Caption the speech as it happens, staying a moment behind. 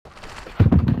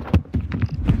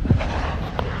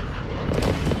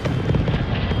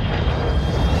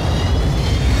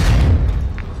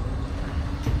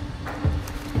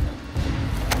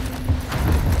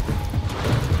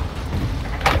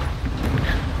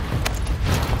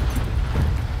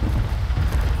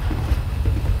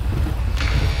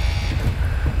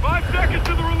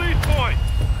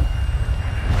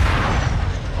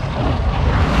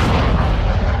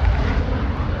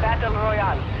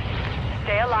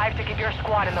survive to give your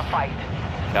squad in the fight.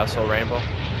 Castle rainbow.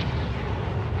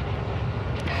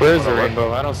 Where's the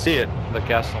rainbow? I don't see it. The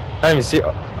castle. I don't even see it.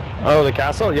 Oh, the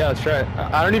castle? Yeah, that's right.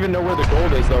 I don't even know where the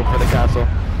gold is though for the castle.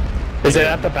 Is it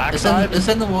at the backside? It's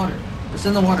in the water. It's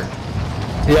in the water.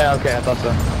 Yeah, okay, I thought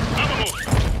so.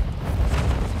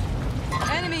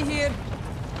 Enemy here.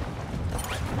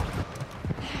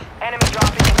 Enemy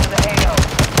dropping into the AO.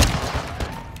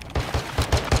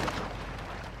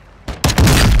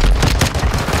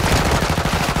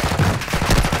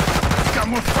 Got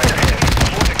more fire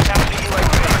ahead.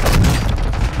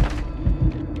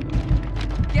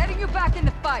 Getting you back in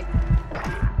the fight.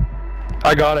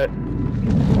 I got it.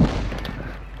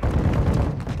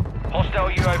 Hostile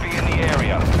UAV in the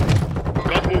area.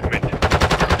 Got movement.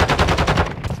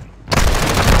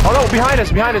 Oh no, behind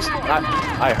us, behind us.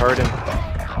 I heard him.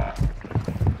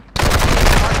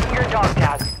 Marking your dog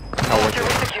tag. Coward.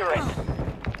 Secure it.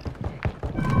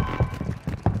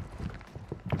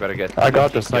 You better get. I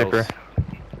got the 50 sniper. kills.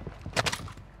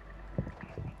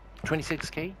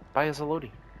 26k? Buy us a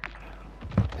loadie.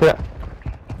 Yeah.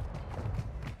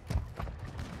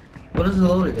 What is the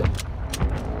loading do?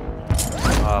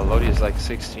 Lodi is like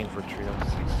 16 for trios.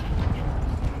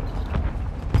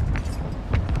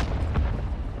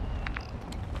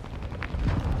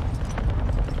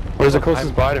 Where's the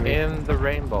closest buy to me? In the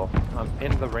rainbow. I'm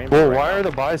in the rainbow. Whoa, right why now. are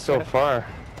the buys so far?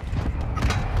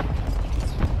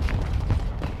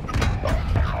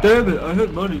 Damn it! I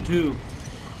hit money too.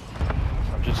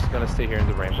 I'm just gonna stay here in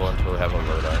the rainbow until we have a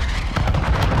loadout.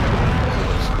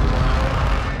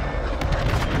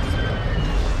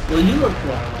 Well, you look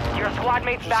cool. Your squad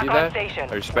mates Did you back see on that? station.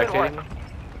 Are you Good work. spectating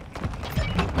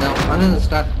me? No, I'm in the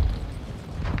sky.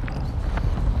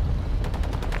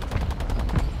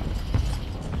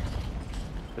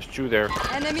 There's two there.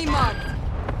 Enemy marked.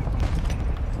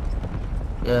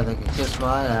 Yeah, they can kiss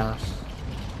my ass.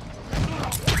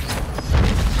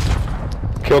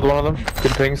 Killed one of them.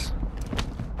 Good things.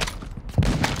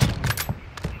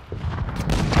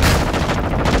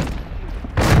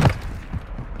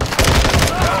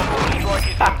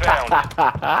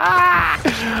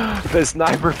 The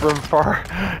sniper from far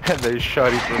and they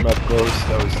shot him from up close.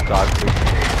 That was toxic.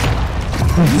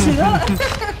 You see that?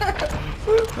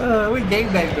 We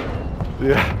gangbanged him.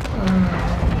 Yeah.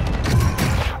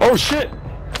 Oh shit!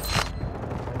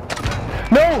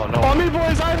 No! Oh, no. On me,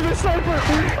 boys! I have the sniper!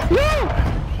 No!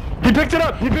 He picked it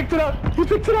up! He picked it up! He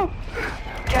picked it up!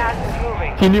 Gas is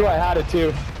moving. He knew I had it too.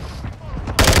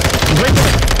 Right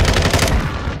there!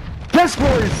 Yes,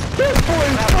 boys! Yes,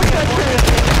 boys! Fuck that shit!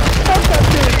 Fuck that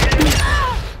shit!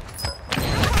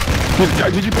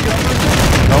 Did you pick it up?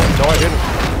 No, I didn't.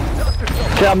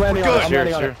 Okay, I'm landing on it. I'm Here,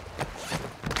 landing on here. it.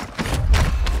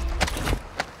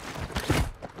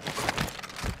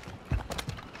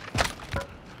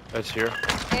 It's here.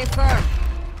 Stay firm.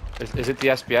 Is it the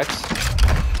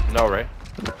SPX? No, right?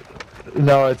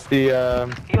 No, it's the Your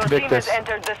team has Victus.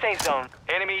 entered the safe zone.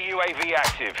 Enemy UAV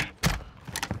active.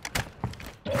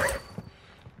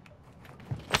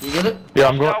 You get it? Yeah,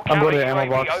 I'm going Hostile to the counter ammo UAV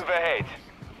box. overhead.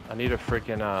 I need a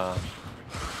freaking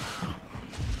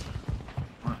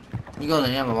You go to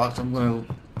the ammo box. I'm gonna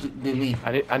do me.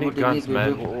 I need Do guns, me,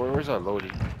 man. do. Where's our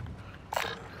loadie?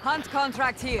 Hunt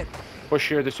contract here. Push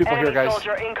here. There's people Enemy here, guys.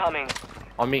 soldier incoming.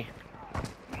 On me.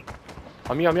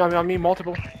 On me.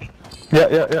 Multiple.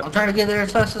 Yeah. I'm trying to get there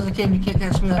as fast as I can. You can't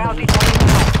catch me. Bounty Out.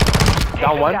 target.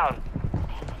 Down one. Down.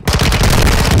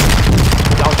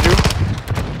 Down two.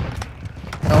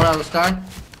 That one out of the sky.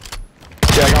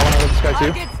 Yeah, I got one out of this guy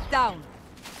too. Targets down.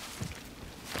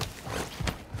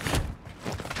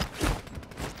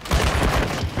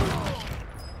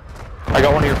 I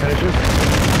got one of your finishers.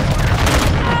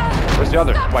 Where's the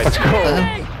other? White. Let's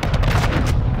go.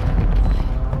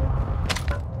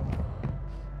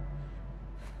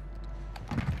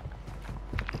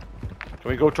 Can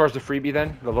we go towards the freebie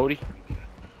then? The loadie?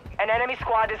 An enemy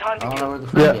squad is hunting I don't know where you.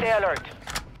 the Yeah. friend Stay alert.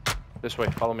 This way.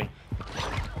 Follow me.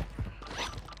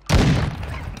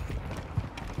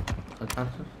 is.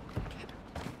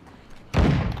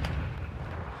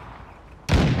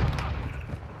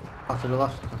 Off to the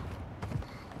left.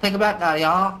 Take it back now,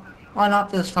 y'all. Why not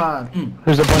this time?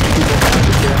 There's a bunch of people behind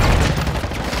us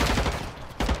here.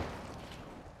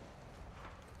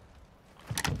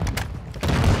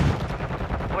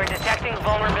 We're detecting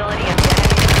vulnerability in the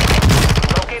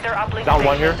enemy. Locate their uplink Down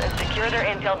one stations here. and secure their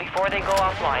intel before they go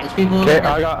offline. There's people Okay, over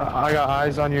I there. got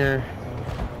eyes on your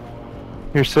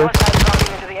six. Hostiles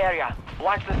dropping into the area.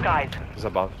 Watch the skies. He's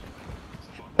above.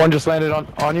 One just landed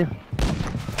on you.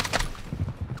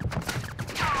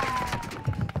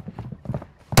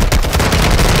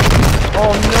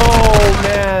 Oh no,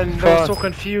 man! That was so Fuck.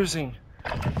 confusing.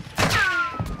 I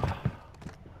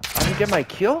didn't get my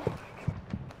kill?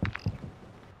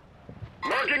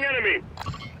 Marking enemy.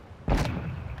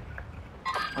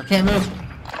 I can't move.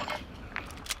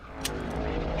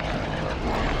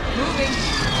 Moving.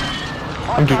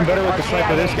 I'm doing better with the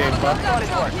sniper this game, bro. Loadout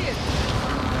drop here.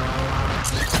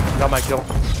 Got my kill.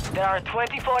 There are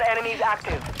 24 enemies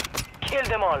active. Kill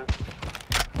them all.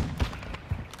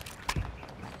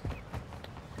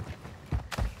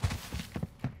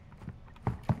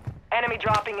 Enemy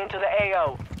dropping into the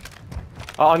AO.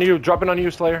 On you, dropping on you,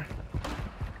 Slayer.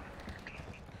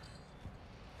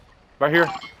 Right here.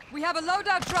 We have a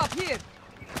loadout drop here.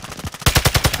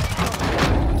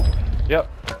 Yep.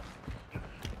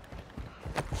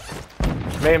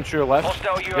 Mayhem to your left.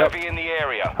 Hostile UAV in the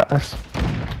area. Nice.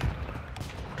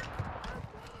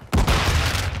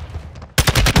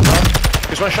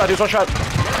 He's one shot, he's one shot.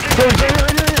 Good kill.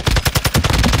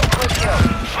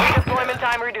 Redeployment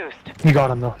time reduced. You got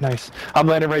him though, nice. I'm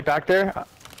landing right back there.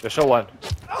 There's still one.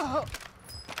 Your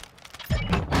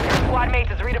squad mate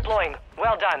is redeploying.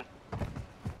 Well done.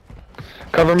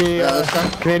 Cover me, this guy?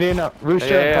 Canadian Rooster.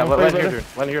 Yeah, Come let play, here, brother. dude.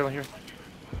 Let here, let here.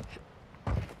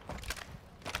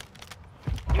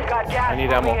 You've got gas I need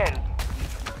moving ammo.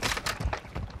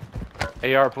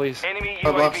 in. AR, please. Enemy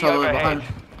Oh, box UAV all the way overhead. behind.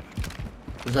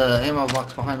 There's an ammo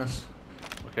box behind us.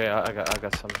 Okay, I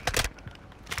got some.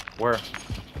 Where?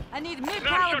 I need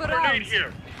mid-caliber rounds.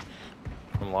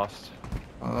 I'm lost.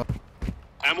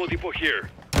 Ammo depot here.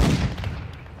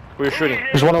 Who are you shooting?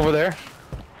 There's one over there.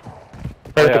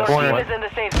 Right Yeah, at the Your corner. team is in the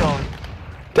safe zone.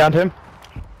 Downed him.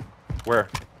 Where?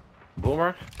 Blue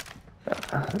mark?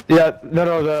 Yeah,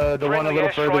 no, the one a Friendly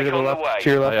little further to airstrike the on the left. way. To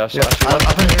your Oh, left. yeah, I see I one.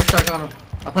 put an airstrike on him.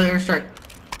 I put an airstrike.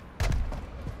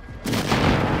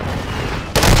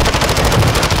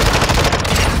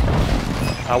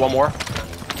 One more.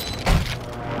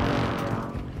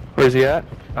 Where's he at?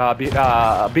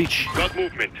 Beach. Got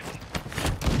movement.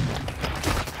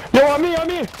 No, on me!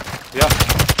 Yeah.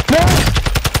 No!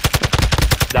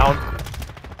 Down.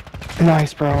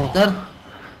 Nice, bro. Dead.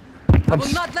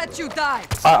 Will not let you die.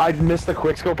 I missed the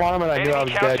quick scope on him and I knew I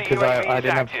was Enemy dead because counter I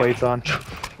didn't have UAV is plates on.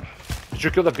 Did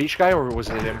you kill the beach guy or was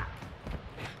it him?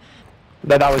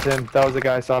 That was him. That was the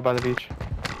guy I saw by the beach.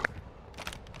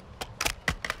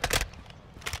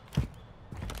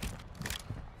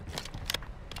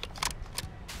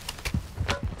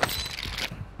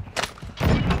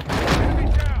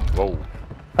 Whoa.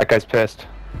 That guy's pissed.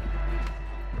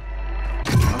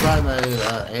 I'm riding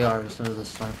the AR instead of the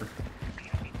sniper.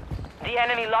 The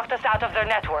enemy locked us out of their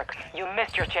network. You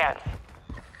missed your chance.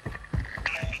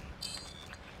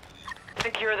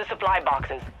 Secure the supply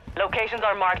boxes. Locations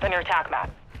are marked on your attack map.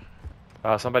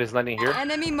 Somebody's landing here.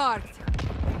 Enemy marked.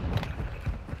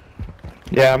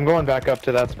 Yeah, I'm going back up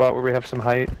to that spot where we have some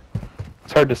height.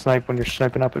 It's hard to snipe when you're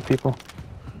sniping up at people.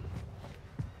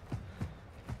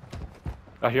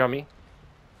 Here on me.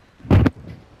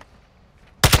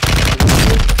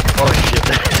 Oh shit.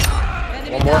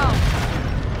 Enemy One more. down.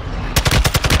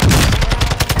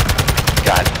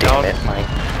 God damn it, Mike.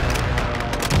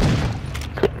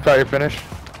 Fire finish.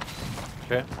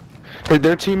 Okay. Hey,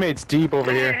 their teammates deep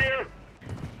over here.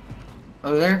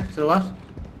 Over there, to the left.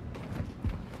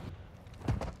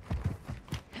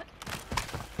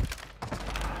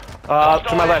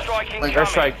 To my left. Airstrike incoming.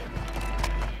 Airstrike.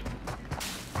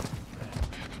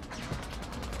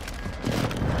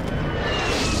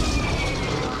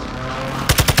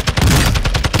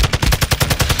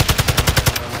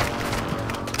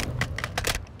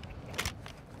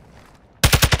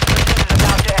 This is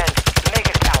about to end. Make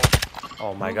it count.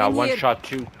 Oh my Moving god, one here. shot,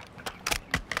 two.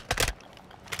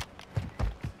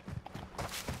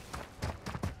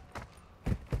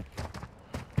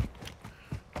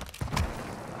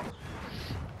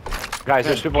 Guys,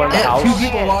 there's people in the Yeah, house. two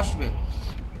people watched me. Roof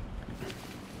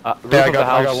Yeah, of the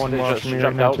house. I got one They watching just me right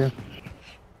jumped now out. too.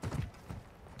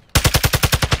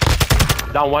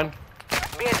 Down one.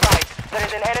 Be advised, there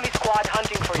is an enemy squad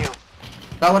hunting for you.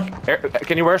 That one.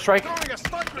 Can you airstrike?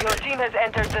 Your team has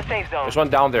entered the safe zone. There's one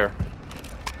down there.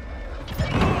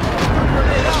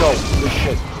 Let's go. Good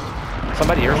shit.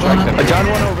 Somebody airstrike I them. got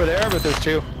one over there, but there's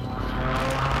two.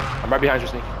 I'm right behind you,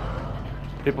 Sneak.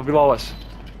 People below us.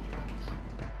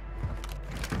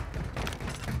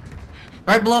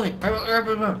 Right below me. Right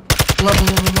below me. Below.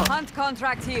 Hunt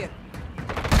contract here.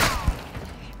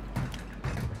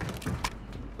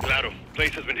 Claro.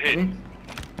 Place has been hit.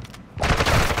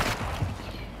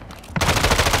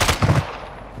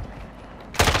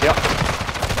 Yep.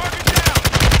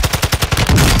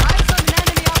 Eyes on an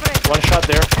enemy operator. One shot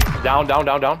there. Down. I'm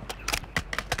You've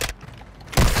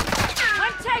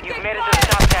taking made it to the fire.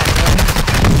 top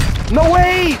 10. No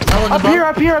way! No, in the Up here,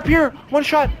 up here, up here! One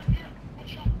shot!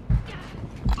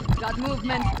 Got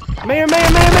movement. Man, no!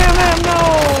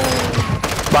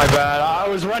 My bad. I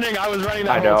was running that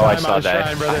I whole know, time. I saw was that.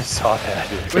 trying, brother. I saw that.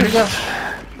 Where'd you go?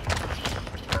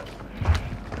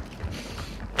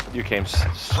 You came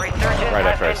Resurgence right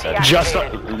has after I been said. deactivated. Just,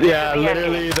 yeah, The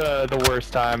literally the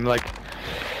worst time. Like,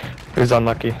 it was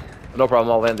unlucky. No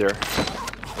problem, I'll land there.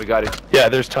 We got it. Yeah,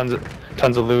 there's tons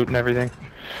of loot and everything.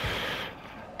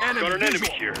 Got an enemy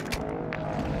here.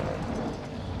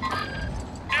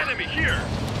 Enemy here.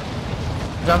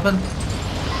 Jumping.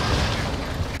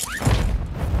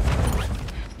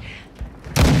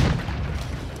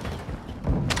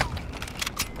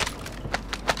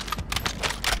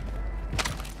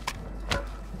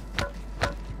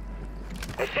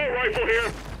 Assault rifle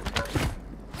here.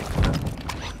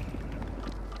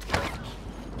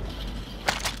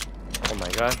 Oh my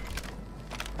god.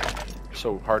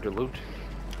 So hard to loot.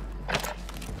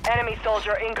 Enemy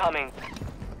soldier incoming.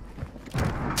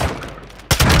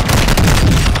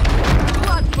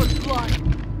 Blood for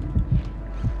blood.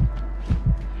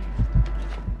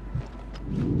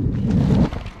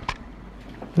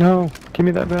 No, give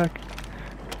me that back.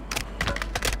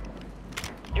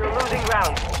 You're losing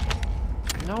ground.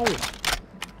 No!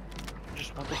 I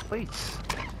just want the plates.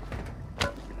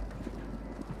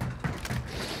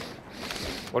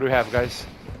 What do we have, guys?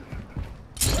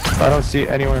 I don't see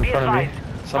anyone in Be front of me.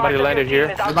 advised. Somebody Most of landed your here.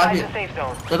 team is outside the safe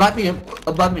zone. There might be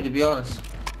above me, to be honest.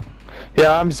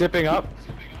 Yeah, I'm zipping up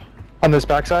on this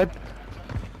backside.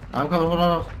 I'm coming. Hold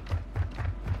on.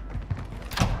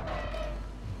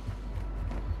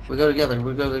 We go together.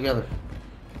 We go together.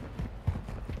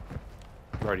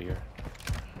 Right here.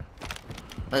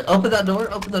 Open that door.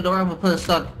 Open the door. I'm gonna put a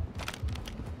stun.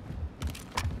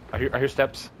 I hear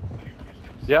steps.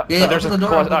 Yeah, Yeah, there's open a the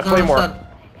door. Open the door, claymore. stun.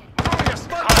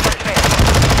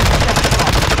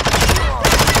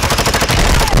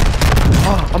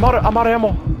 Oh, I'm out of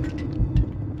ammo.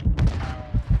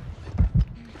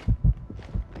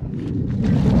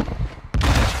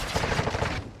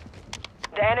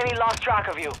 The enemy lost track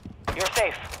of you. You're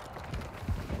safe.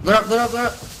 They're up. They're up. They're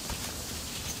up.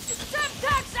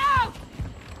 Semtex out!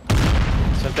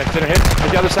 Semtex didn't hit.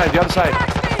 Hit the other side, the other side.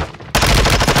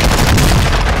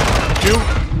 Two.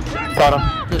 Got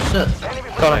him. Good shit.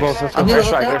 Got them both. Let's go. I'm gonna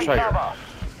Airstrike, look airstrike.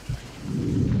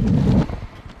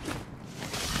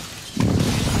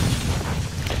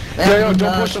 Yo,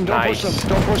 don't push them. Don't push them.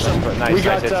 Don't push them. Nice, We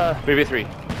got. nice hits. 3v3.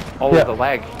 Oh, yeah. the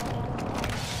lag.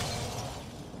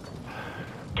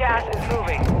 Gas is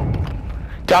moving.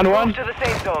 Down one. Move to the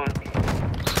safe zone.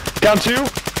 Down two.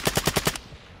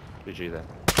 GG then.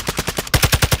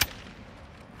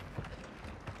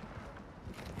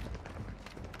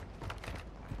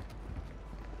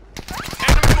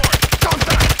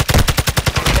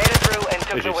 You made it through and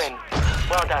took the GG's. win.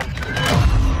 Well done.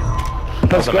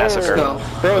 That was a massacre. go.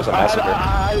 That was a massacre.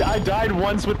 I died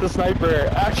once with the sniper.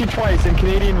 Actually twice. And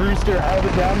Canadianrooster held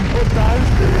it down both times.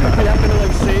 I happened to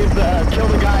like kill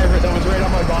the guy that was right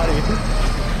on my body.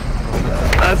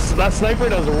 That sniper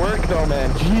does work though,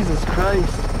 man. Jesus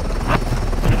Christ.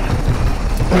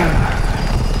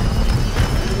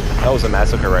 That was a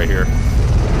massacre right here.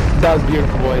 That was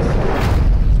beautiful, boys.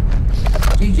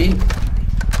 GG.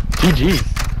 GG.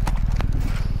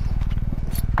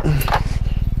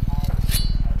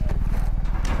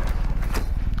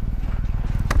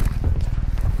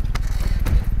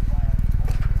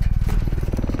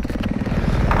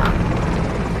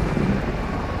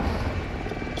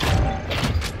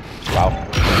 Wow.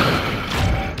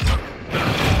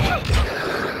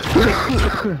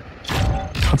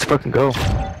 Let's fucking go.